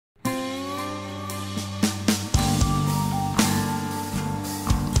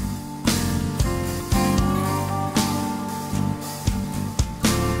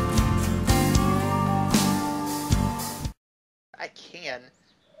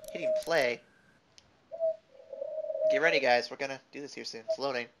hitting play. Get ready, guys. We're gonna do this here soon. It's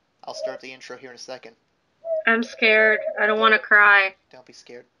loading. I'll start the intro here in a second. I'm scared. I don't want to cry. Don't be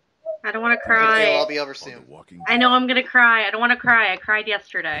scared. I don't want to cry. It'll all be over soon. I know I'm gonna cry. I don't want to cry. I cried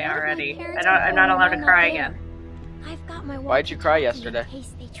yesterday already. I'm not allowed to cry again. I've got my Why'd you cry yesterday?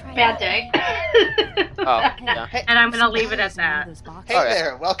 Bad day. Oh, yeah. Hey, And I'm gonna leave it at that. hey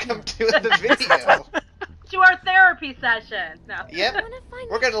there. Welcome to the video. To our therapy session. No. Yep.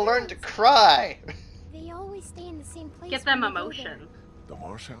 We're gonna learn to cry. They always stay in the same place. Get them emotions. The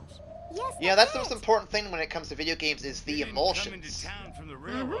Marsh House? Yes, Yeah, that's the most important thing when it comes to video games is the emotions.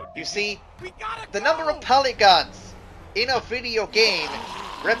 You see, the number of polygons in a video game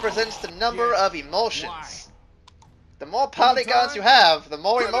represents the number of emotions. The more polygons you have, the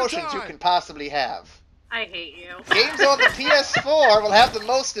more emotions you can possibly have. I hate you. Games on the PS4 will have the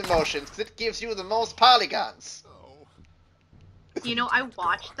most emotions because it gives you the most polygons. You know, I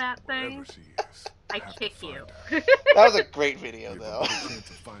watched that thing. I kick you. That was a great video, though.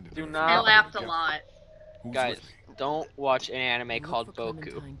 Do I not, laughed a lot. guys, don't watch an anime called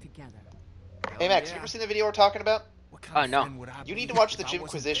Boku. Hey Max, have you ever seen the video we're talking about? No. You need to watch the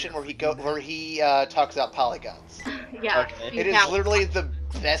Jimquisition where he talks about polygons. Yeah. Okay. It is literally the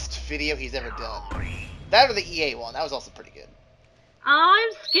best video he's ever done. That or the EA one, that was also pretty good. Oh,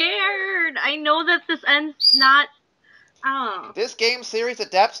 I'm scared. I know that this ends not. Oh. This game series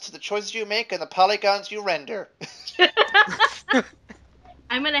adapts to the choices you make and the polygons you render.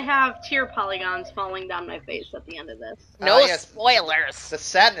 I'm gonna have tear polygons falling down my face at the end of this. No yes, spoilers. The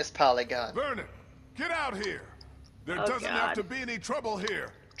sadness polygon. Vernon, get out here. There Oh, doesn't God. have to be any trouble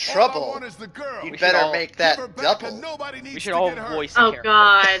here. Trouble? All I want is the girl. You'd We should better all make Give her that back double. and nobody needs We should to all get hurt. voice a Oh character.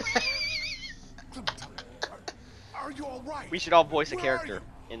 God. Are you all right? We should all voice a Where are character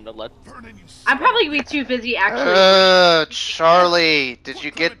in the let. Vernon, you I'm son probably of gonna be too busy actually. Charlie, did What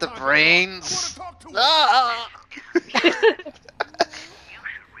you kind get of the time- brains? I wanna talk to her. Ah!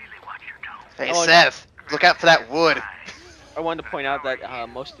 Hey Oh, Seth, look out for that wood. I wanted to point out that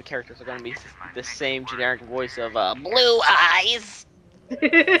most of the characters are going to be the same generic voice of Blue Eyes.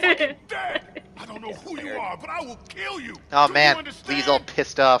 Dead. I don't know who you are, but I will kill you. Oh Do you man, understand? Lee's all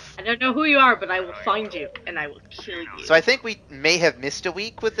pissed off. I don't know who you are, but I will find you and I will kill you. So I think we may have missed a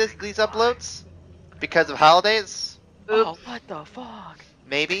week with these uploads because of holidays. Oh, what the fuck?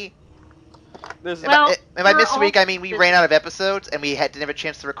 Maybe. This Well, if I we're missed a week, all I mean we busy. ran out of episodes and we didn't have a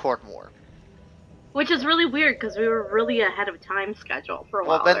chance to record more. Which is really weird because we were really ahead of time schedule for a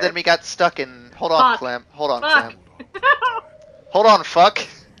while. Well, then we got stuck in. Hold on, Fuck. Clem. Hold on, Fuck. Clem. Hold on, fuck.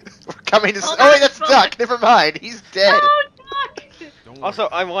 We're coming to. Hold Oh wait, on, that's fuck. Duck. Never mind. He's dead. Oh, fuck! Don't worry. Also,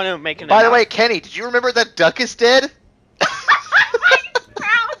 I want to make an By the way, announcement. Kenny, did you remember that Duck is dead? I was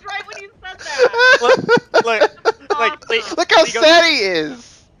proud right when you said that. Like, Look how Lee goes- sad he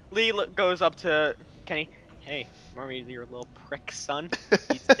is. Lee goes up to Kenny. Hey, remember your little prick son?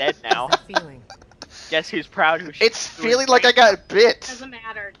 He's dead now. Feeling. Guess who's proud? It's feeling like I got bit. Doesn't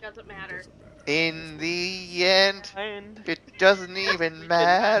matter. Doesn't matter. In the end, And it doesn't even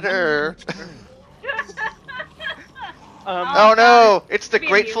matter. Oh no, it's the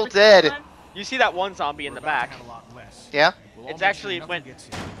Being Grateful used Dead. one. you see that one zombie in the back? Yeah? It's actually went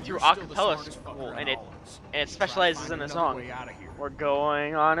through acapella school, and it specializes in a song. We're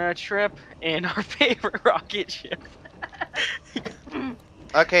going on a trip in our favorite rocket ship.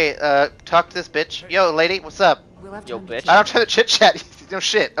 Okay, talk to this bitch. Yo, lady, what's up? We'll have Yo, time to bitch. I'm trying to chit chat. No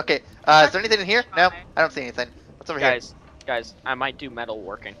shit. Okay, is there anything in here? No, I don't see anything. What's over here? Guys, I might do metal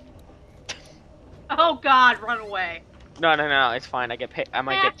working. Oh God, run away. No, it's fine. I get paid. I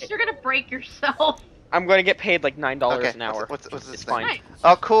might get Max, paid. you're gonna break yourself. I'm going to get paid like $9 Okay, an hour. what's this It's thing? fine. Nice.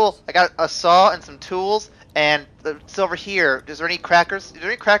 Oh, cool. I got a saw and some tools, and it's over here. Is there any crackers? Is there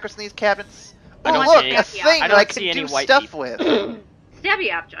any crackers in these cabinets? I don't Oh, look, see a any. thing I that don't I can see any do white stuff people. with.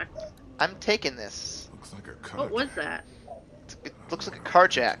 Stabby objects. I'm taking this. Looks like a cut. What was that? It looks like a car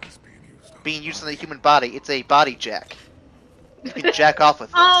jack being used on the human body. It's a body jack. You can jack off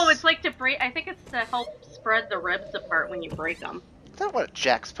with this. Oh, it's like to break. I think it's to help spread the ribs apart when you break them. That's not what a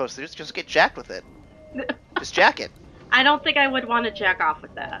jack's supposed to do. Just get jacked with it. Just jack it. I don't think I would want to jack off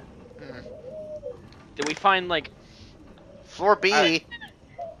with that. Did we find like? Floor B. I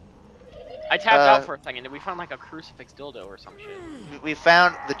tapped out for a second. Did we find like a crucifix dildo or some shit? We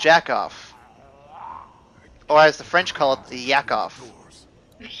found the jack off. Or as the French call it, the yak off.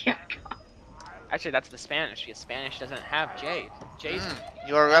 Yeah. Actually, that's the Spanish, because Spanish doesn't have J. J's.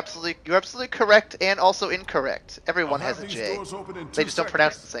 You're absolutely correct and also incorrect. Everyone has a J. They just don't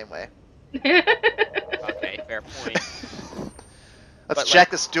pronounce it the same way. Okay, fair point. Let's But, check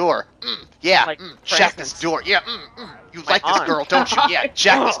like- this door. Yeah, Like, for check instance, this door. Yeah, you my like this arm. girl, don't you? Yeah,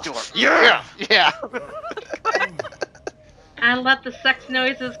 check this door. Yeah, yeah. And let the sex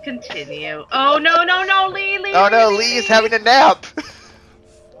noises continue. Oh no, no, no, Lee, Lee, Oh Lee, no, Lee, Lee is Lee. having a nap.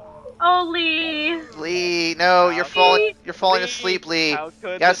 Oh, Lee. Lee, no, you're falling Lee, asleep, Lee. how You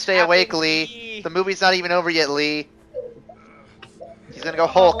could gotta this stay awake, happen, Lee. The movie's not even over yet, Lee. He's gonna go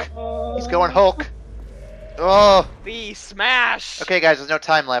Hulk. Oh. He's going Hulk. Oh. Lee, smash! Okay, guys, there's no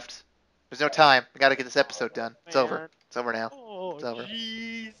time left. There's no time. We gotta get this episode done. It's over. Man. It's over now. Oh, It's over.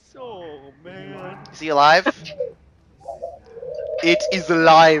 jeez. Oh, man. Is he alive? It is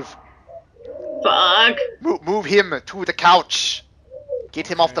alive. Fuck. Move him to the couch. Get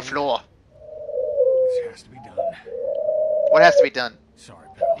him off the floor. This has to be done. What has to be done? Sorry,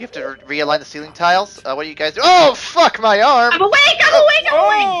 pal. You have to realign the ceiling tiles? What do you guys do? Oh, fuck my arm! I'm awake, I'm awake, I'm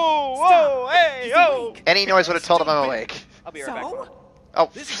awake. Oh, whoa, hey, yo! Any noise would have told him I'm awake. I'll be right back. bro. Oh,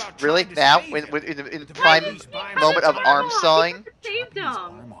 This is about really? trying to Now? save In The prime police buy him moment of some arm time. sawing? Saved His him.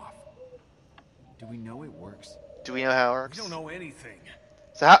 arm off. Do we know it works? Do we know how it We works? don't know anything.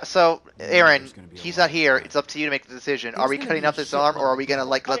 So Aaron, he's not here. It's up to you to make the decision. Are we cutting off this arm, or are we gonna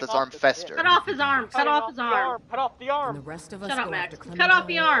like let this arm fester? Cut off his arm, cut off his arm. Cut off the And the arm. rest of us Shut up, go Max. after Cut off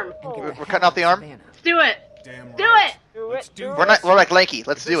the arm. and get We're hell cutting off the out of arm? Savannah. Let's do it. Damn Do right. it. Do Let's it. do Do this. it. We're like Lanky.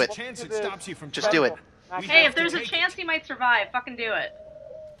 Let's do There's it. a chance it stops you from Just do it. traveling. We Hey, have if there's to a take chance it. he might survive, fucking do it.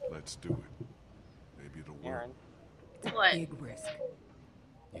 Let's do it. Maybe it'll work. Aaron, What? Big risk.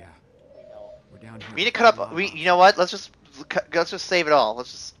 Yeah. you know. We're down here. We need to cut up. You know what? Let's just save it all.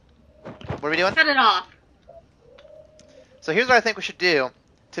 Let's just. What are we doing? Cut it off. So here's what I think we should do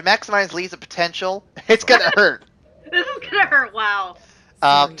to maximize Lee's potential. It's gonna hurt. This is gonna hurt, wow.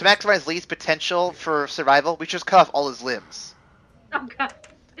 To maximize Lee's potential for survival, we should just cut off all his limbs. Oh god.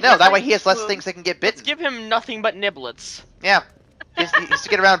 No, that way he has less things that can get Let's bitten. give him nothing but niblets. Yeah. He has to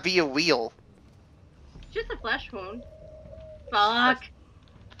get around via wheel. Just a flesh wound. Fuck.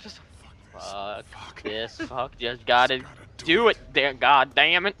 Just fuck this. Fuck. Just gotta do it. God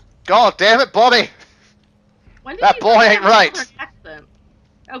damn it. God damn it, Bobby! When did That you boy learn ain't that right. southern accent?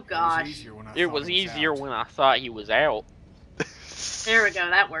 Oh It was gosh. easier when I It thought was easier out. when I thought he was out. There we go,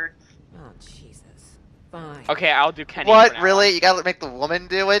 that works. Oh, Jesus. Fine. Okay, I'll do Kenny. What? for now. Really? You gotta make the woman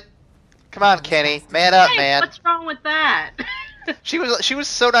do it? Come on, Kenny. Man up, Hey, man. what's wrong with that? She was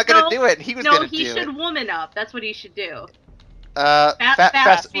so not gonna No, do it, and he was no, gonna he do should it. woman up. That's what he should do. Fast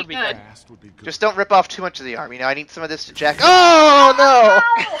fast would be good. good. Fast would be good. Just don't rip off too much of the arm. You know, I need some of this to jack. Oh no!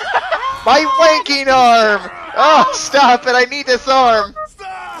 My wanking arm! Oh, stop it! I need this arm.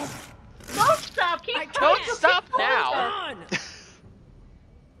 Stop! Don't stop. Keep Don't going. stop Keep now. going.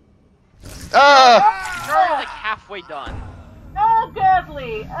 Oh, You're already like halfway done. Oh,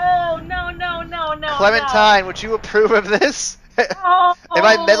 goodly. Oh, no, no, no, no. Clementine, would you approve of this? No. Oh, Am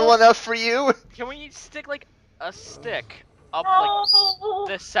I metal enough for you? Can we stick like a stick up Oh.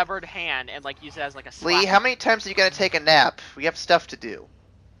 like the severed hand and like use it as like a slap? Lee, how many times are you gonna take a nap? We have stuff to do.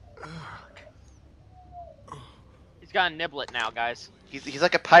 He's got a niblet now, guys. He's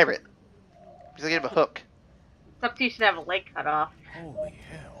like a pirate. He's like a hook. Except he should have a leg cut off. Holy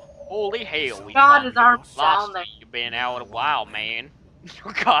hell. Holy hell, we God, his arm's lost down there. you. You've been out a while, man.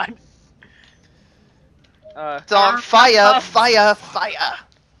 Oh God. It's on fire, fire, fire.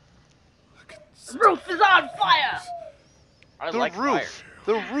 The roof is on fire. I The like roof.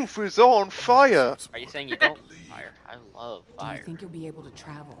 The roof is on fire. fire. Are you saying you don't like fire? I love Do you fire. think you'll be able to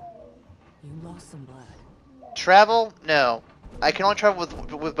travel? You lost some blood. Travel? No. I can only travel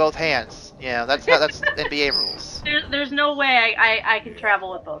with both hands. Yeah, that's NBA rules. There's no way I can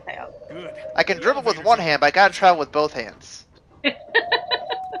travel with both hands. Good. I can dribble with one hand, but I gotta travel with both hands.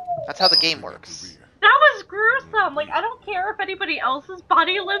 That's how the game works. That was gruesome. Like, I don't care if anybody else's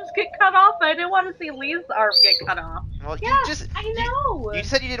body limbs get cut off. I didn't want to see Lee's arm get cut off. Well, Yeah, I you know. You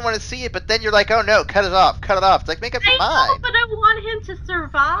said you didn't want to see it, but then you're like, oh no, cut it off, cut it off. It's like, make up your I know, mind. but I want him to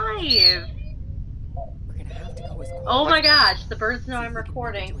survive. We're gonna have to go as quick. Oh my gosh, the birds know I'm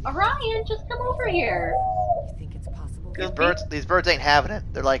recording. Orion, just come over here. You think it's possible? These birds ain't having it.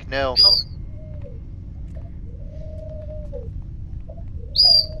 They're like, no.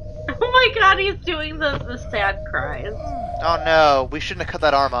 Oh my god, he's doing the sad cries. Oh no, we shouldn't have cut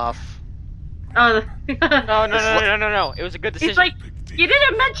that arm off. Oh, No. It was a good decision. he's like, you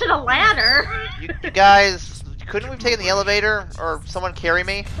didn't mention a ladder. You guys, couldn't we have taken the elevator or someone carry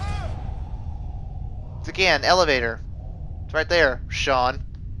me? It's again, elevator. It's right there, Sean.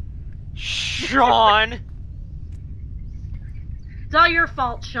 Sean. It's all your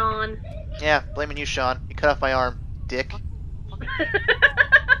fault, Sean. Yeah, blaming you, Sean. You cut off my arm, dick.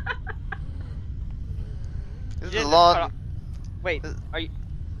 This is a Didn't cut long. off- Wait, are you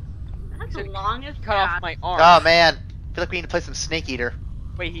That's the said longest cut off path. my arm? Oh man, I feel like we need to play some Snake Eater.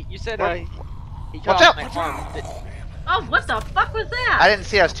 Wait, you said Where- he cut Watch off out! my arm. Oh, what the fuck was that? I didn't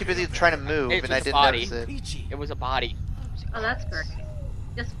see it. I was too busy trying to move, It and I was a didn't body. notice it. It was a body. Oh, that's great.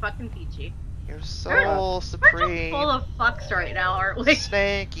 Just fucking peachy. You're We're so we're just supreme. full of fucks right now, aren't we?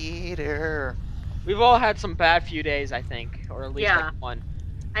 Snake Eater. We've all had some bad few days, I think, or at least Yeah. like one.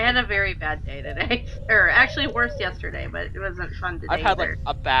 I had a very bad day today. Or actually worse yesterday, but it wasn't fun today I've had either.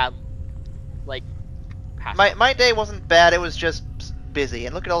 like a bad, like, past My day wasn't bad. It was just busy.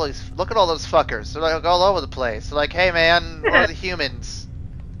 And look at all those fuckers. They're like all over the place. They're like, hey man, where are the humans?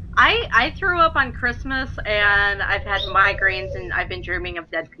 I threw up on Christmas, and I've had migraines, and I've been dreaming of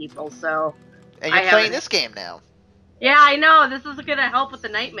dead people, so... And you're I playing haven't- this game now. Yeah, I know, this is gonna help with the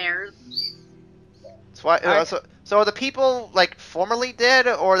nightmares. That's why. So are the people like formerly dead,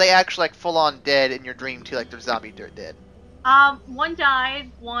 or are they actually like full on dead in your dream too, like they're zombie dead? One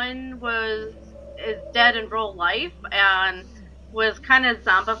died, one is dead in real life, and was kind of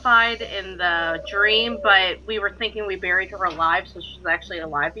zombified in the dream, but we were thinking we buried her alive, so she's actually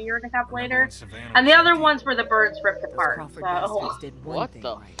alive a year and a half later. And the other ones were the birds ripped apart. Crawford So, Viscous did one What thing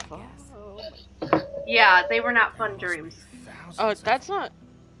the right, I fuck? guess. yeah, they were not fun dreams. Oh, that's not.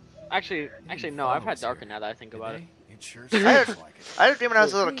 Actually, no. I've had darker now that I think about it. It sure I had, seems like it. I had a dream when I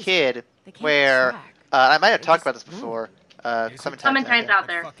was a little Please. kid They can't where track. I might have They talked just about this move. before. Clementine's Clementine's out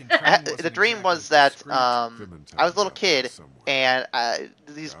there. The dream was that I was a little kid and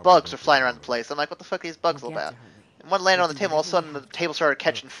these bugs were flying around the place. I'm like, what the fuck are these bugs all We'll get about? to her later. And one landed on the table. All of a sudden, the table started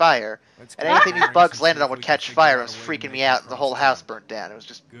catching fire, and anything these bugs landed on would catch fire. And it was freaking me out. And the whole house burnt down. It was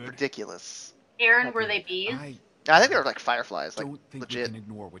just ridiculous. Aaron, were they bees? I think they were like fireflies, like Don't think we legit. can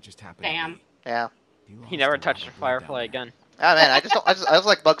ignore what just happened. Damn. Yeah. He never touched a firefly again. Ah man, I just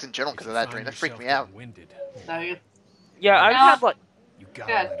like bugs in general because of that dream. That freaked me out. So you... Yeah, I've No. had like. You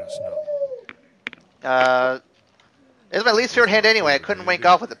gotta Good. let us know. It's my least favorite hand anyway. I couldn't wake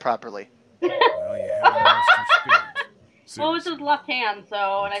off with it properly. Well, you haven't lost your spirit. Well, it's his left hand,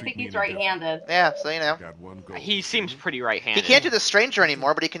 so, and I think he's right-handed. Yeah, so you know. Got one goal. He seems pretty He right-handed. can't do the stranger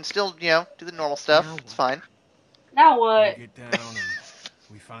anymore, but he can still, you know, do the normal stuff. It's fine. Now We what? get down and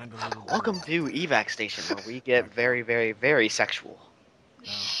we find a little Welcome girl. to Evac Station, where we get very, very, very sexual.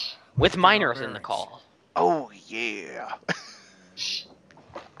 Now, With let's get our minors in the bearings. call. Oh yeah.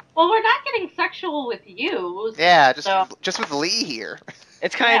 Well, we're not getting sexual with you. Yeah, So- just with Lee here.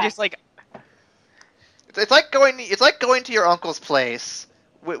 It's kind of Yeah. just like, It's like going to your uncle's place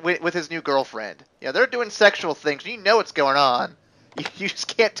with his new girlfriend. Yeah, they're doing sexual things. You know what's going on. You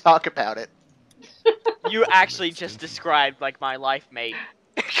just can't talk about it. you actually just described like my life mate.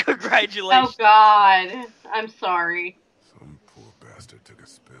 Oh Congratulations. God, I'm sorry. Some poor bastard took a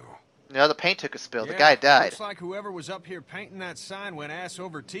spill. No, the paint took a spill. The Yeah, guy died. Looks like whoever was up here painting that sign went ass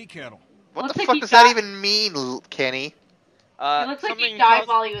over tea kettle. What Looks the like fuck he does that got- even mean, Kenny? It looks like he something died tells-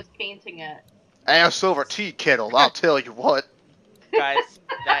 while he was painting it. Ass over tea kettle. I'll tell you what. Guys,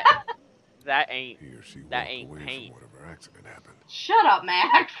 that ain't. He or she That walked ain't away paint. from whatever accident happened. Shut up,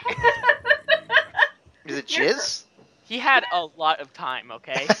 Max. Is it jizz? He had a lot of time,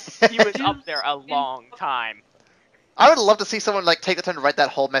 okay? He was up there a long time. I would love to see someone like take the time to write that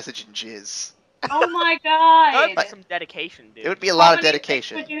whole message in jizz. Oh my That would God. be some dedication, dude. It would be a lot of How many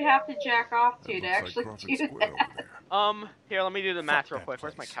dedication. things would you have to jack off to That looks actually like Crawford's do square that? over there. Here, let me do the math real that quick.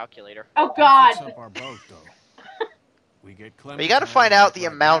 Where's my place. calculator? Oh Fix God. up our boat, though. We get But you gotta Clementine find out the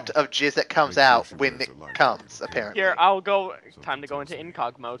right amount back. of jizz that comes Make sure out she when wears it her life comes, jacket. apparently. Here, I'll go. Something Time to go tells into me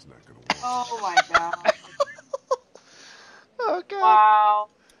incog mode. it's not gonna work. Oh my God. Oh god. Wow.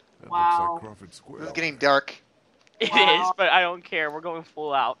 That Wow. looks like Crawford Square. This is getting dark. It is, Wow. but I don't care. We're going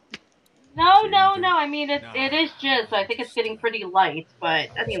full out. No, See no, anything? no. I mean, it No. is jizz, so I think it's getting pretty light. But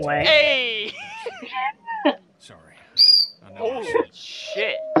anyway. Hey! Sorry. I know I Holy should-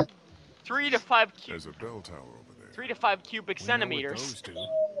 shit! 3 to 5 There's a bell tower over there. 3 to 5 cubic We know what centimeters. those do.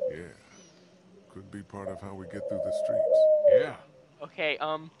 Yeah. Could be part of how we get through the streets. Yeah. Okay,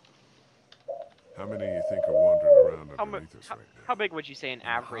 How many you think are wandering around how, mu- underneath us how, right now? how big would you say an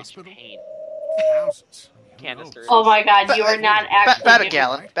average hospital? paint Thousands. I mean, who canister? knows? Oh my God, you are not actually. About a giving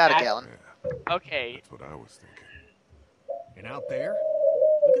gallon. me About a that. gallon. Yeah, Okay, that's what I was thinking. And out there,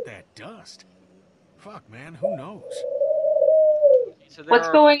 look at that dust. Fuck, man, who knows? so there What's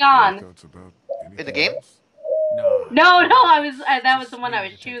are, going Any on? thoughts about In the anything game? else? No. No, I was. That was the one I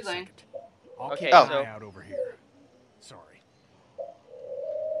was Just need to take a choosing. second. I'll Okay, keep an so- eye out over here. Sorry.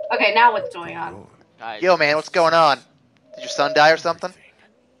 Okay, now what's going on? guys, Yo man, what's going on? Did your son die or something?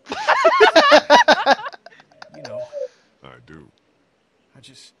 You know, I do. I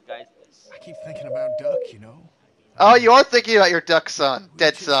guys, keep thinking about Duck, you know? Oh, you are thinking about your duck son.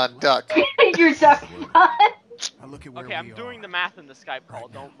 Dead son, duck. Your duck son. Okay, I'm doing the math in the Skype call.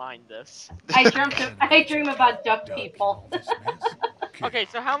 Don't mind this. I dream about duck people. Okay,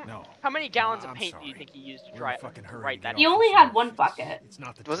 so how many gallons of paint do you think he used to write that? He only had one bucket.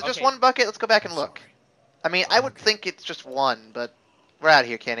 Was it just one bucket? Let's go back and look. I mean, I would think it's just one, but we're out of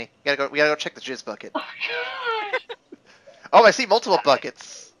here, Kenny. We gotta go check the jizz bucket. Oh, I see multiple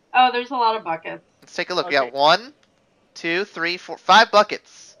buckets. Oh, there's a lot of buckets. Let's take a look. We got 1, 2, 3, 4, 5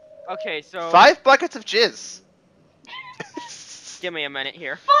 buckets. Okay, so 5 buckets of jizz. give me a minute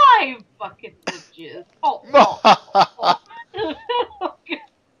here. 5 buckets of jizz. Oh.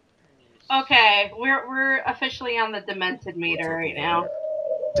 Okay, we're officially on the demented meter right now.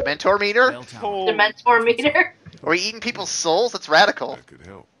 Dementor meter? Dementor meter. Are we eating people's souls? That's radical. That could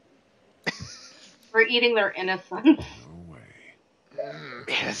help. We're eating their innocence. No way.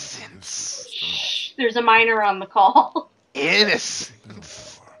 Innocence. Shh, there's a minor on the call.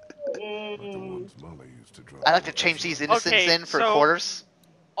 Innocence. Mm. I like to change these innocents in for quarters.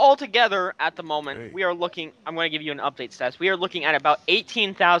 Altogether, at the moment, we are looking. I'm going to give you an update stats. We are looking at about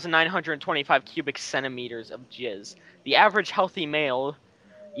 18,925 cubic centimeters of jizz. The average healthy male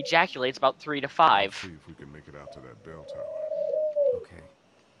ejaculates about 3 to 5. See if we can make it out to that bell tower. Okay.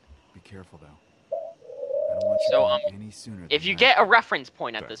 Be careful though. I don't want you going any sooner. If you get a reference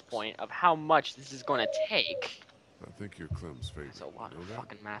point at this point of how much this is going to take, I think you're Clem's favorite. that's a lot of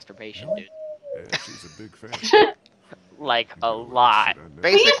fucking masturbation, dude. Yeah, she's a big fan. Like a lot.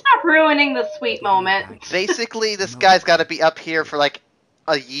 Will you stop ruining the sweet moment? Basically, this guy's got to be up here for like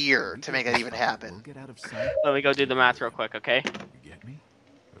a year to make that even happen. Let me go do the math real quick, okay? You get me?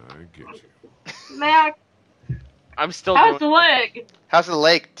 I get you. Mac, I'm still how's the doing leg? How's the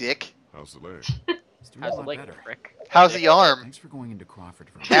leg, Dick? How's the leg? How's the leg, Rick? How's the arm? Thanks for going into Crawford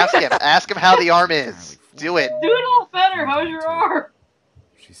for me. Ask him how the arm is. Do it. Do it a little better. How's your arm?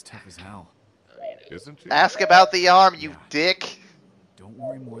 She's tough as hell. Isn't she? Ask about the arm, you dick. Don't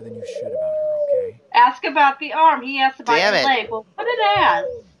worry more than you should about her, okay? Ask about the arm. He asked about Damn your it. leg. Well, put it as.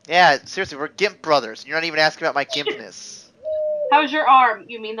 Yeah, seriously, we're Gimp brothers. You're not even asking about my gimpness. How's your arm?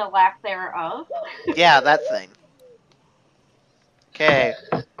 You mean the lack thereof? Yeah, that thing. Okay.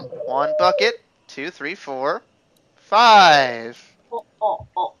 1 bucket, 2, 3, 4, 5. Oh.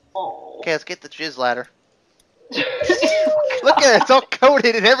 Okay, let's get the jizz ladder. Look at it, it's all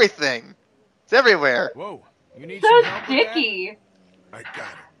coated and everything. It's everywhere. Whoa, you need So some help with that? sticky. I got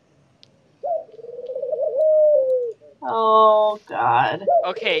it. Oh, God.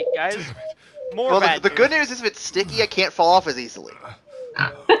 Okay, guys. More Well, bad the news. good news is if it's sticky, I can't fall off as easily.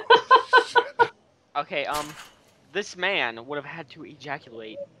 Okay, this man would have had to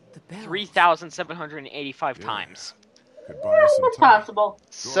ejaculate The bells. 3,785 times. Could buy us some That's time. possible.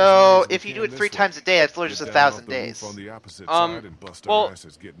 So, if you do it 3 times a day, that's literally just Get down 1,000 off the roof days. on the opposite side and bust our well,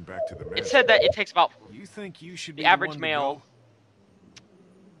 asses getting back to the It mansion. said that it takes about You think you should be the average one to male go?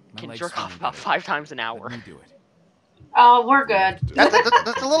 My can leg's jerk off feeling about better. 5 times an hour. Let me do it. Oh, we're good.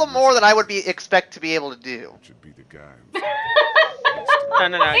 That's a little more than I would expect to be able to do. Should be the guy.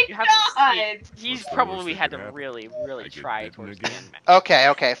 No. My You have to God. see. He's probably had to really try towards the end.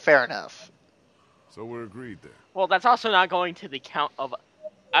 Okay, fair enough. So we're agreed there. Well, that's also not going to the count of,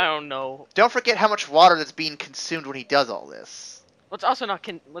 I don't know. Don't forget how much water that's being consumed when he does all this. Let's also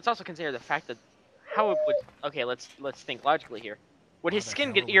consider the fact that how it would. Okay, let's think logically here. Would his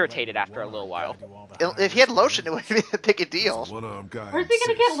skin get irritated after a little while? If he had lotion, it wouldn't be a big a deal. One-armed guy. Where's he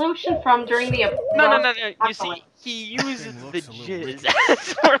gonna get lotion from during the... No. You see, he uses the jizz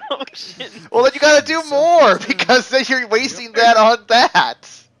as for lotion. Well, then you gotta do more, because then you're wasting that on that.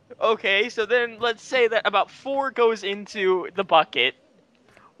 Okay, so then let's say that about 4 goes into the bucket,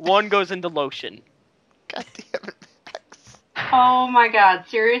 1 goes into lotion. God damn it, Max. Oh my God.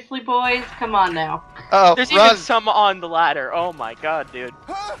 Seriously, boys? Come on now. Oh, There's run. even some on the ladder. Oh my god, dude.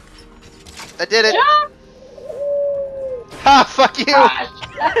 I did it. Jump! Ha, fuck you.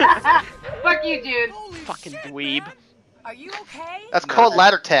 Gosh. Fuck you, dude. Fucking dweeb. Are you okay? That's called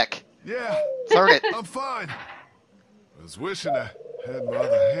ladder tech. Yeah, Learn it. I'm fine. I was wishing I had my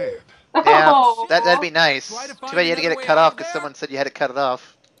other hand. Yeah, Oh. that'd be nice. Try to Too find bad you had to get another it way cut out off of because there. someone said you had to cut it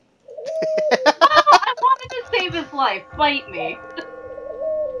off. I wanted to save his life. Bite me.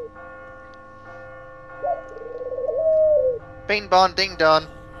 Bing bong ding dong.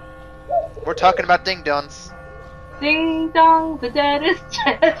 We're talking about ding dongs. Ding dong, the dead is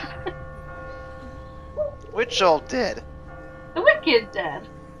dead. Which old dead? The wicked dead.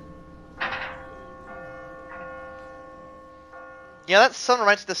 Yeah, that sun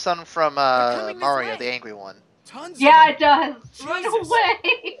reminds me of the sun from coming this Mario, way. the angry one. Tons Yeah, of it does. Run Jesus.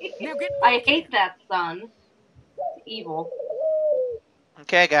 away. Now get I hate that sun. evil.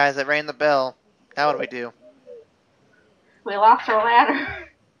 Okay, guys, I rang the bell. Now what do we do? We lost our ladder.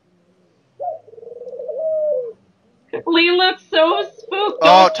 Lee looks so spooked.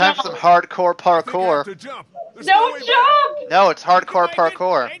 Oh, Don't time for jump. some hardcore I think I have parkour. to jump. There's Don't way back. jump! No, it's You can hardcore make it.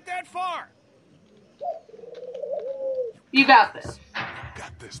 parkour. Ain't that far. You got this.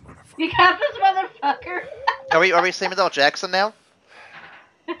 Got this, motherfucker. You got this, motherfucker. Are we Samuel L. Jackson now?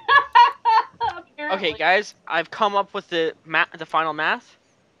 Apparently. Okay, guys, I've come up with the final math.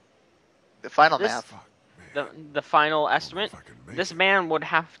 The final This- math. Fuck, man. The final estimate. Fucking make This it. man would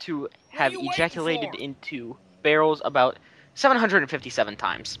have to have you waiting ejaculated for? into barrels about 757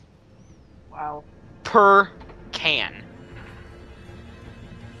 times Wow. per can.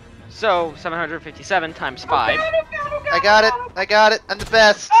 So 757 times 5. I got it. I got it. I'm the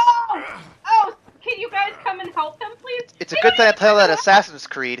best. Oh, can you guys come and help him, please? It's a good thing I play that Assassin's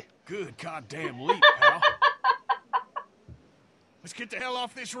Creed. Good goddamn leap, pal. Let's get the hell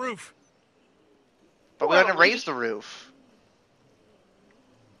off this roof. But we gotta raise the roof.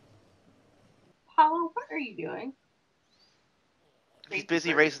 Paulo, what are you doing? He's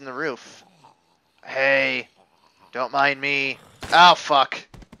busy raising the roof. Hey, don't mind me. Oh, fuck.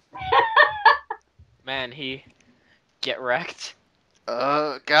 Man, he get wrecked.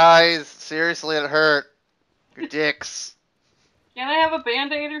 Guys, seriously, it hurt. Your dicks. Can I have a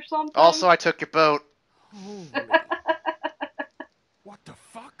band-aid or something? Also, I took your boat. Holy. What the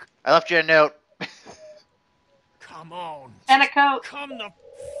fuck? I left you a note. Come on. And a coat. Come the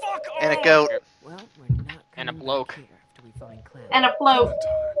fuck on. And a goat. Well, we're not And a coming bloke. back here after we find Clem. And a float.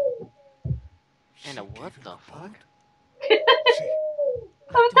 And a what the fuck?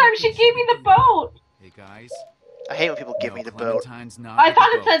 Sometimes she gave me the boat. Hey guys. I hate when people give me the boat. Clementine's not I with thought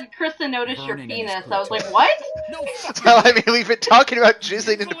the it boat. said, Krista noticed your Burning in his penis. I was like, platoon. what? No fucking No, I mean, we've been talking about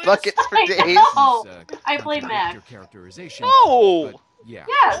jizzing into buckets for I days. know. He's, I blame contradict Max. your characterization. No! But, yeah.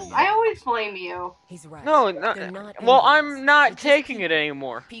 Yes, I always blame you. He's right. No, They're not well, Indians. I'm not They're just taking it people.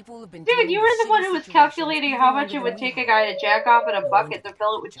 anymore. People who've been Dude, dealing you with were the one shitty who was situations calculating even how much longer it would than take we a guy to jack off in a No bucket wonder to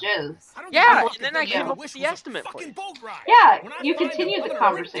fill it with they jump on jizz. us. I don't Yeah, give a fuck and then if I the came wish up with the was a estimate for fucking you. boat ride. Yeah, When I you find continue them, the I'm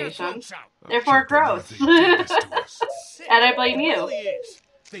gonna rip their conversation. throats out. Therefore, Can't believe gross. they did this to us. Sick. And I blame It you. really is.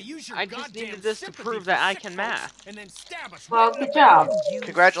 They use your I just goddamn needed this to sympathy prove for that I sick can folks math. and then stab us Well, right in good the job. back. You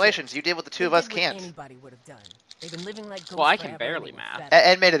Congratulations, you did what the two They of us did what can't. anybody would have done. They've been living like ghosts Well, I can forever barely and they were math. fed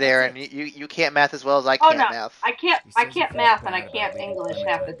up. Admit it, That's Aaron. it. You can't math as well as I Oh can't no, math. I He says can't he feels math and I bad about can't leaving English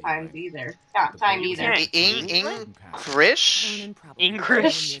half the Clementine times behind. either. But Time the either. boat Can't. English? Conan probably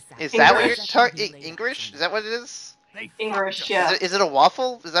English? found this out. Is that what you're English? talking? English? Is that what it is? They English, fucked us. yeah. Is it a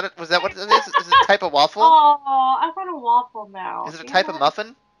waffle? Was that what it is? Is it a type of waffle? Oh, I want a waffle now. Is it a Damn type of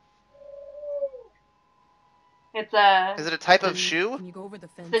muffin? It's a. Is it a type of shoe? Can you go over the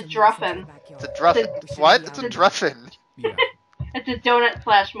fence The and meet us in druffin. your backyard? It's a druffin. We shouldn't What? be It's out a in the- druffin. Yeah. It's a donut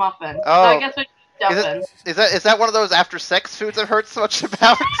slash muffin. So Oh. I guess it's Is duffin. is that one of those after sex foods I've heard so much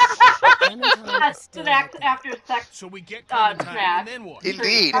about? Clementine is It's still an act looking. after sex. So we get snack. Clementine and then what?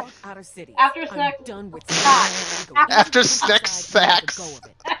 Indeed. Out, out of city. After I'm sex, done with sack. sex. Go into After the sex, countryside and make a sacks. go of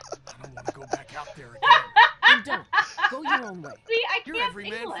it. I don't want to go back out there again. Then don't. Go your own way. See, I You're can't every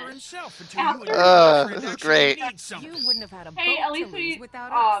man for English. himself until After- you and your girlfriend this is actually great. need something. You wouldn't have had a Hey, boat at least to we lose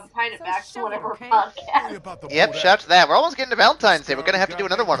without us. tied it So back to shut one it, of our okay? Worry podcasts. about the Yep, boat shout out to that. We're almost getting to Valentine's Day. We're gonna have to do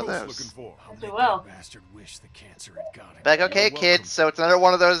Goddamn another one of coast those. looking for. I'll We make will. that bastard wish the cancer had got him. Like, okay, You're kids, welcome. so it's another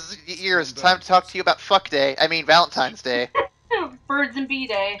one of those years. Time to talk to you about fuck day. I mean, Valentine's Day. Birds and bee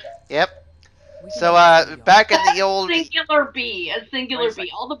day. Yep. We can So, do this in the back in the old... Singular bee. A singular Wait a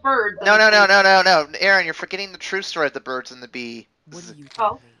bee. All the birds. No, are no, no, singular. no, no, no. Aaron, you're forgetting the true story of the birds and the bee. What do you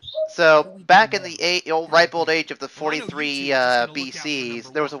Oh. think? So, back in the ripe old age of the 43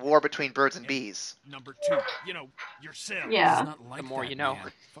 BCs, there was a war between birds and bees. Number two, you know, yourself. Yeah. It's not like The more that, you know.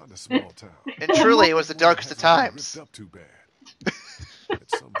 man. Find a small town. And truly, it was the darkest of Hasn't been times. ripped up too bad. At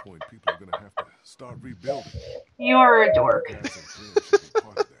some point, people are gonna have to start rebuilding. You are a dork. Guys and friends should be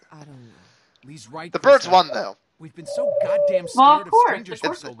part of that. I don't know. Lee's right. The birds Krista. won, though. We've been so goddamn scared Well, of of course. strangers Of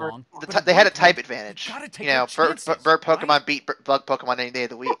course for so the birds long. won. but They had a at one type point, advantage. you gotta take You know, your chances, bird Pokemon right? beat bug Pokemon any day of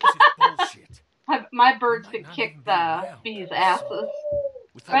the week. This is bullshit. My birds Might could not kick even be the around. bees' asses.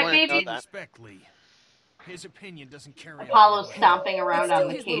 With Right, all baby? due Know that. respect, Lee, his opinion doesn't carry Apollo's on. stomping around It's on still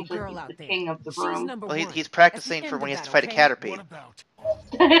the his little cage like girl he's out the there. king of the She's room. number Well, one. he's At practicing the for end when he of has to that, fight a okay? Caterpie. What about?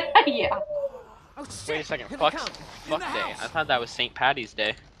 Yeah. Oh, shit. Wait a second. Here they Fuck, come. fuck In the day. house. I thought that was St. Patty's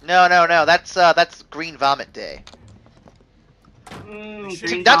Day. No, that's Green Vomit Day. Green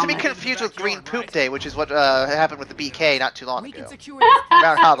Not to be vomit. confused with Green Poop Day, which is what happened with the BK not too long We can ago. secure this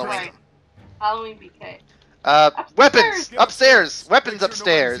Around Halloween. Right. Halloween BK. Weapons! Get Upstairs! Make Weapons sure nobody's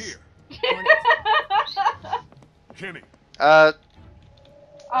upstairs! here. Kenny.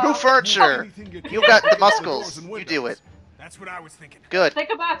 Move furniture. You got the muscles. You do it. That's what I was thinking. Good.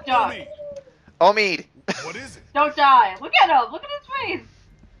 Take a back, Doc. Omid. What is it? Don't die. Look at him. Look at his face.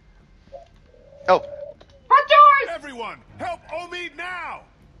 Oh. Front doors. Everyone, help Omid now!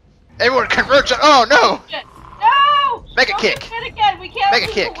 Everyone converge. Oh no. Shit. No. Mega Don't kick. get hit again. We can't Mega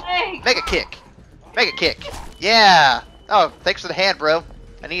lose kick. the leg. Mega kick. Mega kick. Yeah. Oh, thanks for the hand, bro.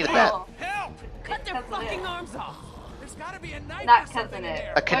 I needed that. Help! Cut their fucking arms off! There's gotta be a knife Not or something cousin in it.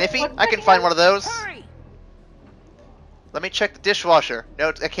 there. A kniffy? What's I can that find again? one of those. Hurry! Let me check the dishwasher.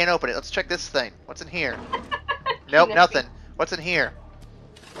 No, I can't open it. Let's check this thing. What's in here? Nope, nothing. What's in here?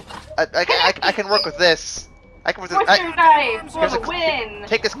 I can work with this. I can work with this. Butcher knife for here's the a win.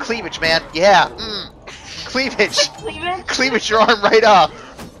 Take this cleavage, man. Yeah. Cleavage. Cleavage? Cleavage your arm right off.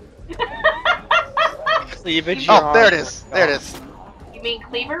 Cleavage. Oh, there it is. There it is. You mean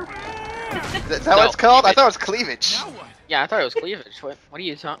cleaver? Is that what it's called? I thought it was cleavage. Now what? Yeah, I thought it was cleavage. What are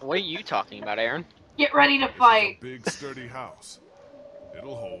you talking about, Aaron? Get ready to This is fight. a big, sturdy house.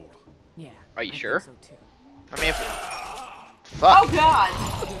 It'll hold. Yeah. Are you I sure? think so too. I mean, Oh fuck. god.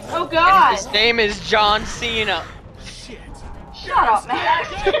 Oh god. His name is John Cena. Shit. Shut up, man.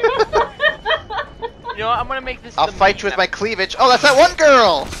 You know what? I'm gonna make this. I'll the fight you meme with my cleavage. Oh, that's that one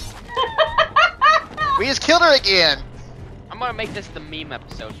girl. We just killed her again. I'm gonna make this the meme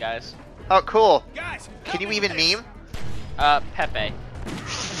episode, guys. Oh, cool. Guys, Can help you me even with this. meme? Pepe.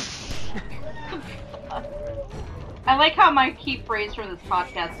 I like how my key phrase for this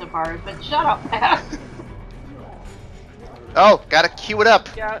podcast so far is, but shut up, man. Oh, gotta cue it up.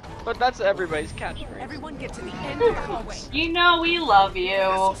 Yeah, but that's everybody's catchphrase. Everyone get to the end of the hallway. You know we love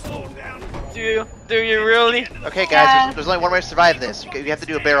you. Do you really? Okay, guys, Yeah. there's only one way to survive this. You have to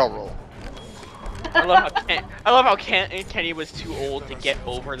do a barrel roll. I love how Kenny was too old to get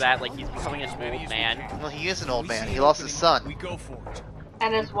over that. Like he's becoming an old man. Well, he is an old man. He lost his son. We go for it.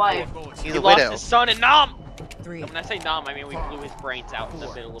 And his wife. He's He a lost widow. his son and Nom. 3. When I say Nom, I mean we blew his brains out in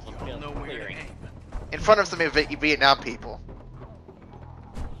the middle of a Know where to clearing. aim. In front of some Vietnam people.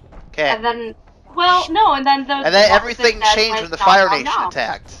 Okay. And then, well, no, and then those. And then boxes everything that changed went when the nom, Fire nom, Nation nom.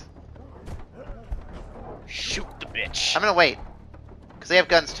 attacked. Shoot the bitch. I'm gonna wait. Because they have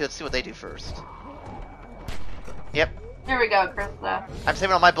guns too. Let's see what they do first. Yep. There we go, Krista. I'm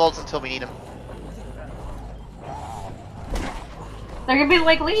saving all my bullets until we need them. They're gonna be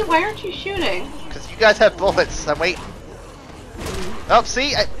like, Lee, why aren't you shooting? Because you guys have bullets. I'm waiting. Oh,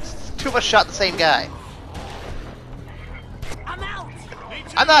 see? Too much shot the same guy. I'm out!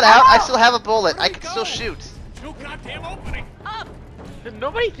 I'm not out. I still have a bullet. I can still shoot. No goddamn opening. Up! Did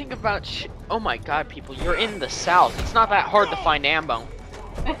nobody think about oh my god, people, you're in the south. It's not that hard to find ammo.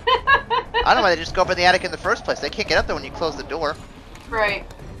 I don't know why they just go up in the attic in the first place. They can't get up there when you close the door. Right.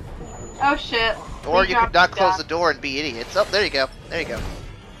 Oh shit. Or We you dropped could not it close down. the door and be idiots. Oh, there you go. There you go.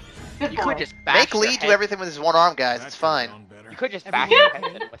 Good You boy. could just bash Make their Lee do head. everything with his one arm, guys. It's That fine. could've gone better. You could just bash Everyone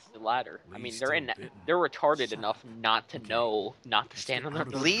their head with the ladder. I mean, Lee's still they're retarded enough not to know not to stand on their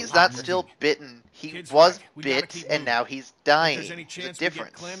Lee's not still bitten. He was bit, and now he's If dying. there's any There's a chance we get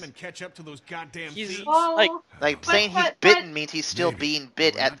difference. Clem and catch up to those goddamn He's- thieves? Well, like, Like, But- saying he's but- bitten means he's still Maybe. being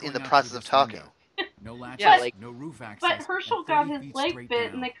bit We're not in the going out process through of this talking. window. No latches, Yeah, like- no roof access. but Herschel and got 30 his feet leg straight bit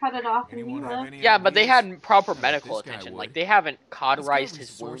down. and they cut it off and he Anyone have lived. any Yeah, but they ideas? had proper medical This guy attention. would. Like they haven't Let's cauterized go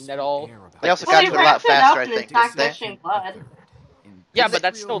his wound resourceful at all. air about They also Well, got they to it a lot wrapped it up faster, I and think, it's not didn't they? gushing blood. Yeah, Did but they-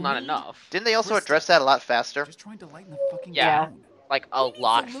 that's still not enough. Didn't they also address that a lot faster? Just trying to lighten the fucking Yeah. down. Like a We need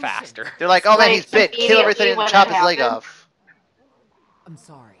lot solutions. faster. They're like, oh man, Like, he's bit. Kill everything immediately and when chop it his leg happened? off. I'm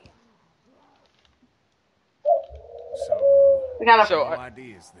sorry. So, We gotta. So, no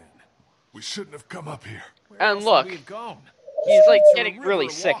ideas then. We shouldn't have come up here. Where And else look, would we have gone? He's like Streets are a getting river really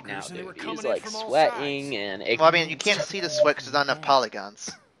of sick walkers, now, and they were dude. coming He's in like from all sweating sides. and. Well, I mean, you can't see the sweat because there's not enough polygons.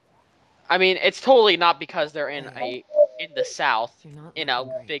 I mean, it's totally not because they're in the south You're not in a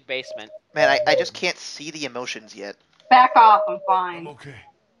looking great. big basement. Man, I just can't see the emotions yet. Back off, I'm I'm fine. okay.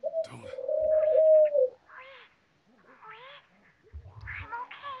 Don't.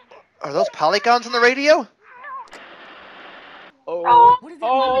 Are those polygons on the radio? Oh, What did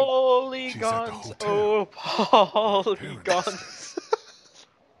that mean? She's at the polygons! hotel. Oh, polygons!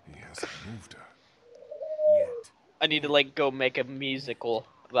 He hasn't moved her. Yet. I need to like go make a musical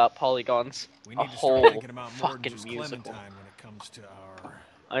about polygons. We A need to start whole thinking about more than fucking just musical. Clementine when it comes to our...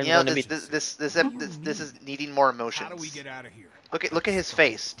 I'm You know, gonna be. this is needing more emotions. How do we get out of here? Look at his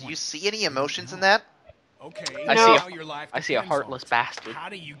face. Do you see any emotions in that? Okay, I see a- now your life I see a depends heartless on it. bastard. How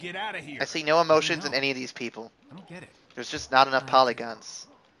do you get out of here? I see no emotions in any of these people. I don't get it. There's just not enough polygons.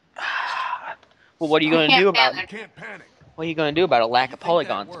 Well, what are you gonna can't do about? panic. You can't panic. What are you gonna do about a lack of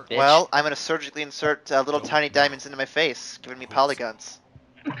polygons, bitch? Well, I'm gonna surgically insert little tiny diamonds into my face, giving me polygons.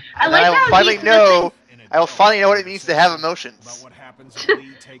 I And like then I will how finally he's know. missing. I will finally know what it means to have emotions.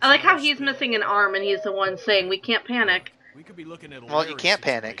 I like how he's missing an arm and he's the one saying we can't panic. We could be looking at a Well, you Larry can't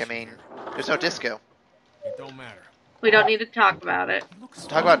panic. I situation mean, here. there's no disco. It don't matter. We don't need to talk about it.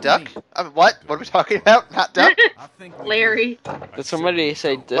 Talk about duck? I mean, what? What are we talking about? Not duck? I think we Larry. Did somebody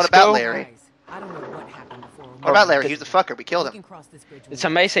say disco? What about Larry? Guys, I don't know what happened before. What about Larry? He was a fucker. We killed We can him. cross this bridge when Did we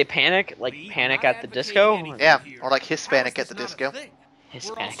somebody get say panic? Like panic at the disco? Yeah, or like Hispanic at the disco.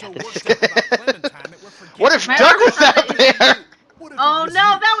 Hispanic at the What disco. What if My Duck uncle was thought out that there? Oh no,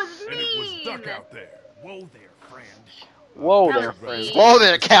 that was And it was mean! Duck out there. Whoa there, friend. Whoa That there, was friend. mean. Whoa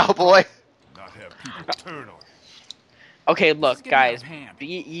there, cowboy. Not have people turn on. Okay, look, is getting out guys, of hand. be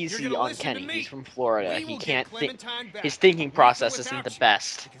easy You're gonna on listen Kenny. to me. He's from Florida. We He will can't get think. Clementine back. His thinking With or process without isn't the you.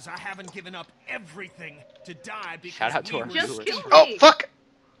 best. Because I haven't given up everything to die because Shout out to we our were Just viewers. kill me. Oh, fuck!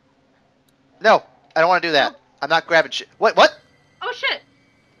 No, I don't want to do that. I'm not grabbing shit. What? What? Oh shit!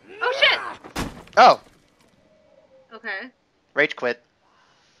 Oh shit! Oh, Okay. rage quit.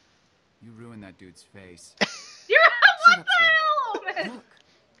 You ruined that dude's face. You're Shut what up, the hell, man? Look,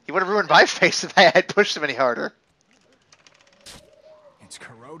 He would have ruined my face if I had pushed him any harder. It's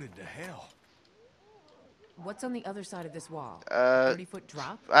corroded to hell. what's on the other side of this wall? 30-foot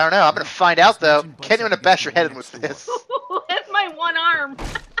drop? I don't know. I'm gonna find out though. Kenny, I'm gonna bash your head in with this. That's my one arm.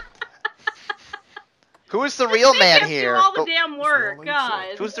 Who is the real man Do here? all the Oh, damn work,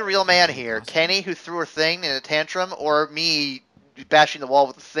 guys. who's the real man here? Kenny, who threw her thing in a tantrum, or me bashing the wall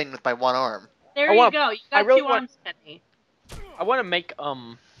with the thing with my one arm? There I you wanna- go. You I got really two want- arms, Kenny. I want to make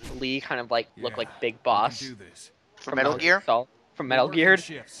Lee kind of like look like Big Boss Do this. For Metal Gear? From Metal Gear.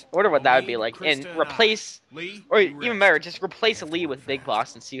 I wonder what that would be like, and replace, or even better, just replace Lee with Big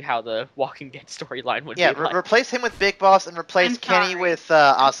Boss and see how the Walking Dead storyline would Yeah, be like. replace him with Big Boss and replace I'm Kenny sorry. with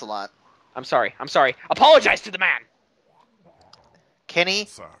Ocelot. I'm sorry. Apologize to the man. Kenny,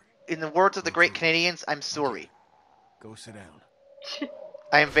 Sorry. in the words of the great Canadians, I'm sorry. Go sit down.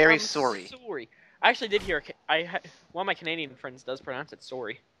 I am very I'm sorry. Sorry. I actually did hear. One of my Canadian friends does pronounce it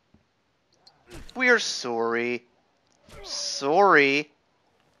sorry. We're sorry. Sorry.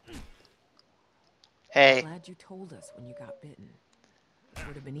 Hey, Glad you told us when you got bitten. It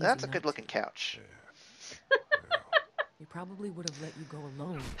would have been easy that's a not good-looking to. couch. We probably would have let you go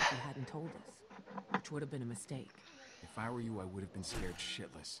alone if you hadn't told us, which would have been a mistake. If I were you, I would have been scared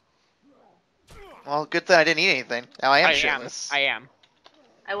shitless. Well, good thing I didn't eat anything. Now I am shitless. I am.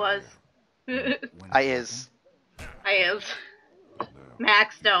 I was. When I it is. I is. Now,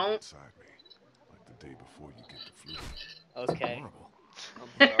 Max, don't. inside me, like the day before you get the flu. Okay.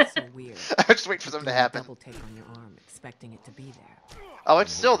 horrible. So weird. I was just waiting for something to Doing a happen. Double take on your arm, expecting it to be there. Oh,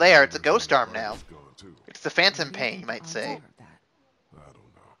 it's still there. It's a ghost arm now. It's gone, too. It's the phantom What do pain, you think might odds say. are of that? I don't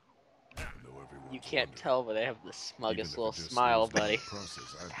know. I know everyone's You can't wondering. tell, but they have the Even smuggest if little it just smile, slows down buddy. the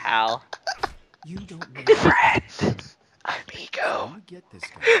process, I- Pal. You don't know. Friend. Amigo. When you get this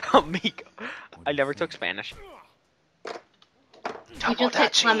guy, Amigo. I never took Spanish. We just get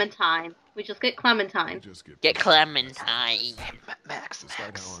Tomodachi. Clementine. We just get I Clementine. just get Get pissed. Clementine. Max, Despite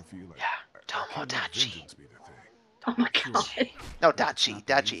Max. how I feel, like, Yeah, can't let Tomodachi. vengeance be the thing. Oh my god. No, Dachi.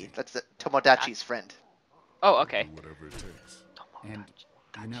 Dachi. That's the Tomodachi's friend. Oh, okay. Do whatever it takes. and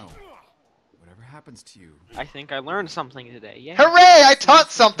you know, whatever happens to you, I think I learned something today. Yeah. Hooray! I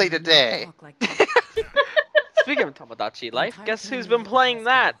taught something today! Talk like that. Speaking of Tomodachi The life, entire guess who's community been of playing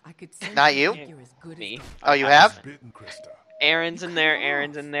that? I could sense Not you? You're as good as Me. gold. Oh, you I- have? Bitten, Krista. Aaron's in there.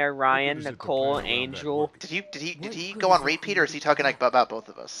 Aaron's in there. Ryan, Look at us at the Nicole, playground back Angel. working. Did he go on repeat, or is he talking like about both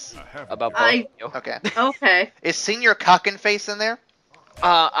of us? I haven't About both been. of you. Okay. Okay. Is Senior Cockenface in there?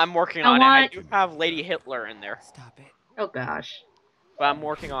 I'm working I on it. I want- do have Lady Hitler in there, Stop it. Oh gosh. but I'm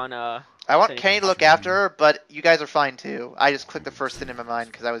working on I want Senior Kenny to look after her, but you guys are fine too. I just clicked the first thing in my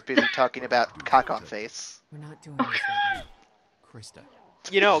mind because I was busy talking about cock on face. We're not doing this right now. Krista.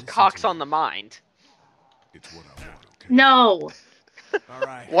 You know, listen cocks to on the mind. It's what I want, okay? No. All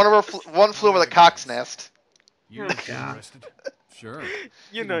right. One flew over the cock's nest. You Oh, God. interested? Sure. You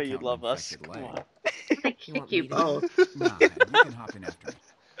You know don't you count love an us. infected Come leg. on. I You kick want you me to- both. Nah, you can hop in after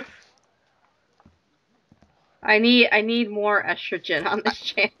me. I need more estrogen on this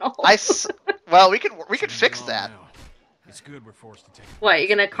channel. Well, we could fix Oh, that. no. It's good we're forced to take. a What, you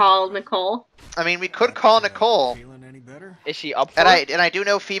break. gonna call Nicole? I mean, we could call Nicole, Feeling any better? Is she up for and it? I do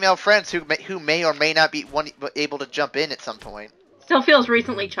know female friends who may or may not be able to jump in at some point. Still feels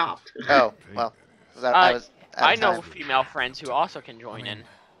recently chopped. Oh well, I was out I of know time. female friends who also can join in.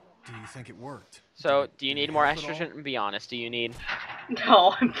 Do you think it worked? So, do you need more estrogen? Be honest, do you need...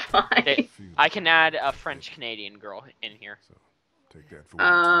 No, I'm fine. I can add a French-Canadian girl in here. So, take that for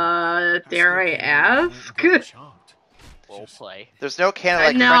what it's worth. Dare I ask? Roleplay. There's no Canada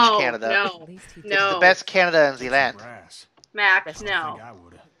like No, French Canada. no, It's no. the best Canada in Zealand. Max, no.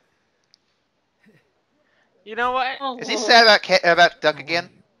 You know what? Is he sad about Duck again?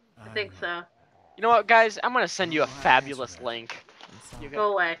 I think so. You know what, guys? I'm gonna send you a fabulous link.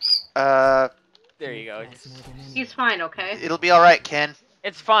 Go away. There you go. He's fine, okay? It'll be alright, Ken.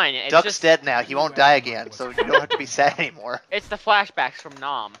 It's fine. It's Duck's just... dead now. He won't die again, so you don't have to be sad anymore. It's the flashbacks from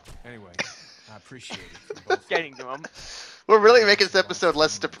Nam. Anyway, I appreciate it. Getting to him. We're really making this episode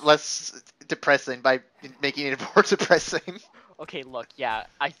less depressing by making it more depressing. Okay, look, yeah.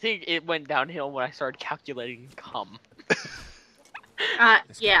 I think it went downhill when I started calculating cum.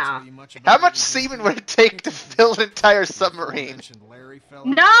 Yeah. How much semen would it take to fill an entire submarine?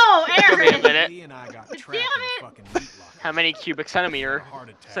 No, Wait a Aaron! minute. Damn it! How many cubic centimeters?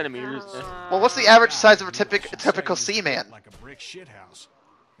 Well, what's the average size of a typical seaman?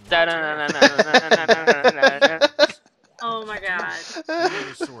 Oh my god.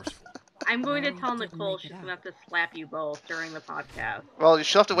 I'm going to tell Nicole she's going to have to slap you both during the podcast. Well, you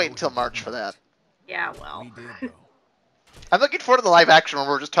should have to wait until March for that. Yeah, well. I'm looking forward to the live action when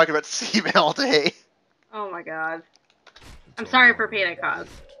we're just talking about semen all day. Oh my god. I'm sorry for pain it caused.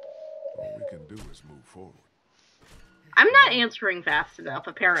 All we can do is move forward. I'm not answering fast enough,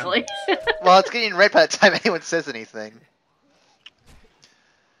 apparently. Well, it's getting read by the time anyone says anything.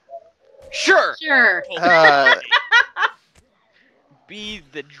 Sure! Sure. Be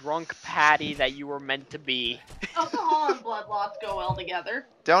the drunk patty that you were meant to be. Alcohol and blood loss go well together.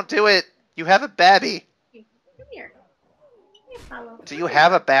 Don't do it. You have a babby. Come here. Follow. Do you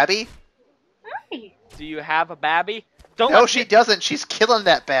have a babby? Hi. Do you have a babby? Don't No, she doesn't. She's killing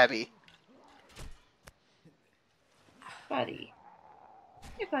that babby. Buddy.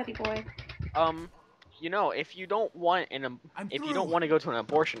 Hey, buddy boy. You know, if you don't want to go to an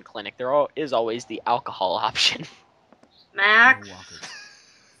abortion clinic, there is always the alcohol option. Max.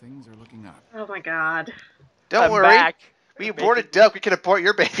 Things are looking up. Oh my god. Don't I'm worry. back. We aborted Duck. We can abort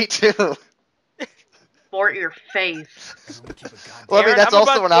your baby too. Abort your face. Well, I mean, Aaron, that's I'm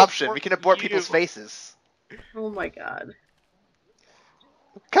also about an to option. abort We can abort you. people's faces. Oh my god.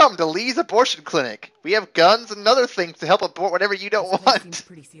 Come to Lee's abortion clinic. We have guns and other things to help abort whatever you don't want.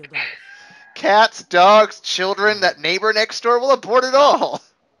 Pretty sealed off. Cats, dogs, children, that neighbor next door will abort it all.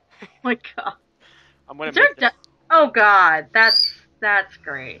 Oh my god. I'm gonna Is there make this... Oh god, that's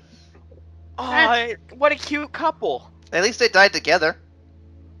great. Oh, what a cute couple. At least they died together.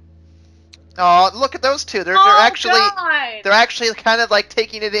 Oh, look at those two. They're actually kind of like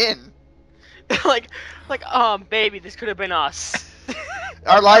taking it in. like, baby, this could have been us.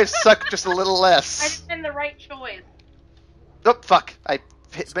 Our lives suck just a little I less. did been the right choice. Oh, fuck. I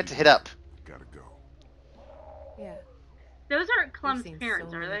meant to hit up. Gotta go. Yeah. Those aren't We've Clem's seen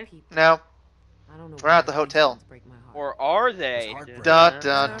parents, so are many they? people. No. I don't know We're at the why these hotel. things break my heart. Or are they? Dun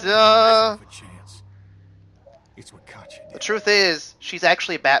dun dun. It's what caught you. The truth is, she's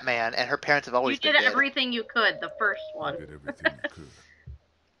actually Batman, and her parents have always You been did dead. everything you could, the first one. Did everything you could.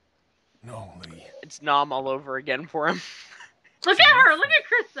 No, Lee. It's Nom all over again for him. Look at her! Look at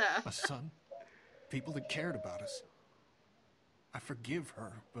Krista! A son. People that cared about us. I forgive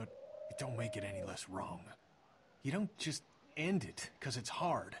her, but it don't make it any less wrong. You don't just end it because it's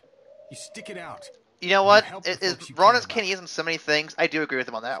hard. You stick it out. You know what? Help the Is folks you Ron as care Kenny about. isn't so many things. I do agree with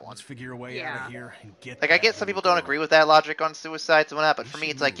him on that one. Let's figure a way out of here and get. Like, I get some people don't agree with that logic on suicides and whatnot, but for me,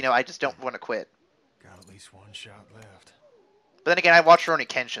 it's like, you know, I just don't want to quit. Got at least one shot left. But then again, I watched Rurouni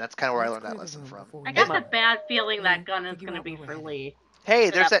Kenshin. That's kind of where I learned that lesson from. I got a bad feeling that gun is gonna be for Lee. Hey,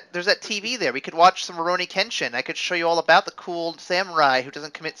 there's that TV there. We could watch some Rurouni Kenshin. I could show you all about the cool samurai who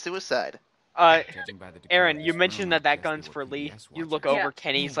doesn't commit suicide. Aaron, you mentioned that gun's for Lee. You look over,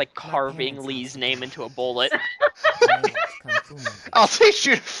 Kenny's like carving Lee's name into a bullet. I'll teach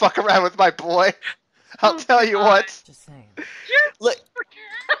you to fuck around with my boy. I'll tell you what. Just saying. Look,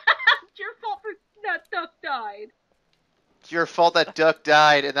 It's your fault for that duck died. it's your fault that Duck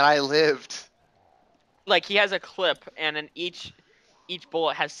died and then I lived. Like, he has a clip, and then each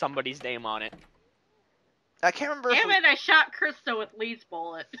bullet has somebody's name on it. I can't remember. Damn it! I shot Krista with Lee's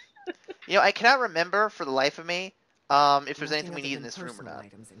bullet. You know, I cannot remember for the life of me if there's anything we need in this room or not.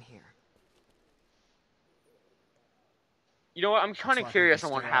 Items in here. You know what? I'm kind of curious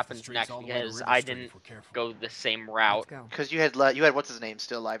on what happens next because I didn't go the same route. Because you had what's his name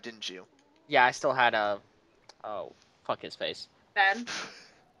still alive, didn't you? Yeah, I still had oh, fuck his face. Ben?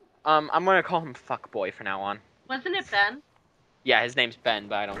 I'm gonna call him Fuckboy from now on. Wasn't it Ben? Yeah, his name's Ben,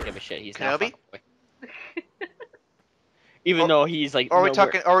 but I don't give a shit. He's not Kenobi? fuckboy. Even though he's like. Or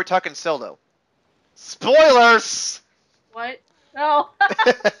are we talking Solo? Spoilers. What? No.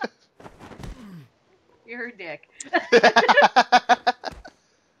 You're a dick.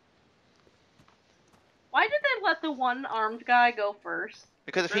 Why did they let the one-armed guy go first?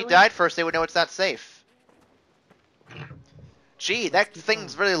 Because if he died first, they would know it's not safe. Gee, that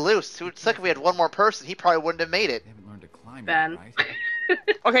thing's really loose. It would suck if we had one more person. He probably wouldn't have made it. They haven't learned to climb Ben. yet,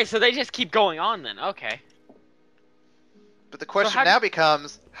 right? Okay, so they just keep going on then. Okay. But the question now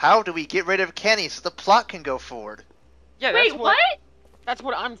becomes, how do we get rid of Kenny so the plot can go forward? Yeah. Wait, what? That's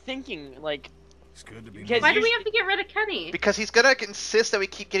what I'm thinking. Like. It's good to be. Why do we have to get rid of Kenny? Because he's gonna insist that we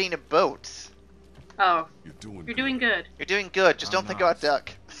keep getting a boat. Oh. You're doing good. You're doing good. Just don't think about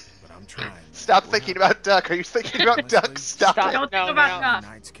Duck. But I'm trying. Stop thinking about Duck. Are you thinking about Duck? Stop it. Don't think about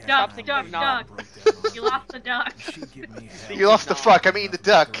Duck. Duck. You lost the duck. You lost the fuck. I mean the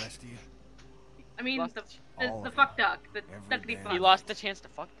duck. I mean the fuck duck. The duckity fuck. You lost the chance to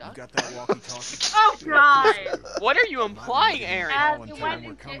fuck Duck. Got that walkie-talkie? Oh god! What are you implying, Aaron? As you went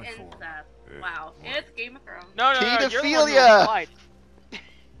into incest. Wow, it's Game of Thrones. No, you're the one who Pedophilia! implied.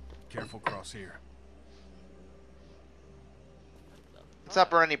 Careful cross here. Let's not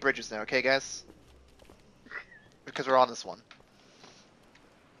burn any bridges now, okay, guys? Because we're on this one.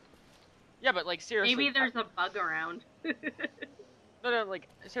 Yeah, but like seriously. Maybe there's a bug around. No, like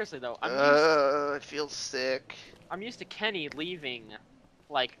seriously though. I feel sick. I'm used to Kenny leaving,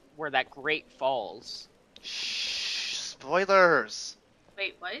 like where that grate falls. Shh, spoilers.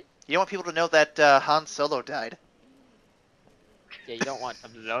 Wait, what? You don't want people to know that Han Solo died. Yeah, you don't want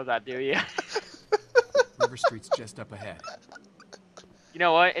them to know that, do you? River Street's just up ahead. You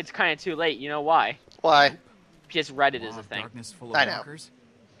know what? It's kind of too late. You know why? Why? Because Reddit Law is a of thing. Darkness full of I know. walkers?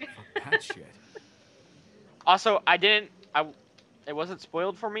 Fuck that shit. Also, it wasn't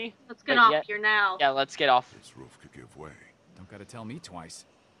spoiled for me. Let's get off here now. Yeah, let's get off. This roof could give way. Don't gotta tell me twice.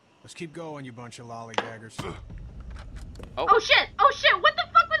 Let's keep going, you bunch of lollygaggers. Oh shit! Oh shit! What the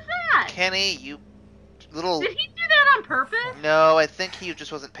fuck was that? Kenny, you little... Did he do that on purpose? No, I think he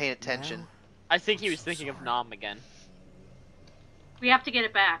just wasn't paying attention. I think he was thinking of Nom again. We have to get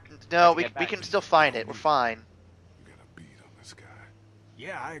it back. No, we can still find it. We're fine. You got a beat on this guy.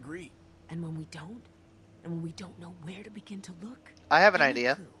 Yeah, I agree. And when we don't, and when we don't know where to begin to look, I have an any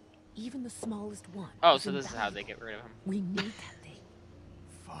idea. clue, even the smallest one. Oh, is so this is how they invaluable. get rid of him. We need that thing.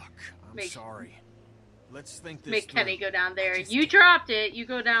 Fuck, I'm Make- sorry. Let's think this Make through. Kenny go down there. You dropped it. You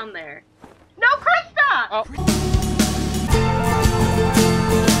go down there. No, Krista! Oh.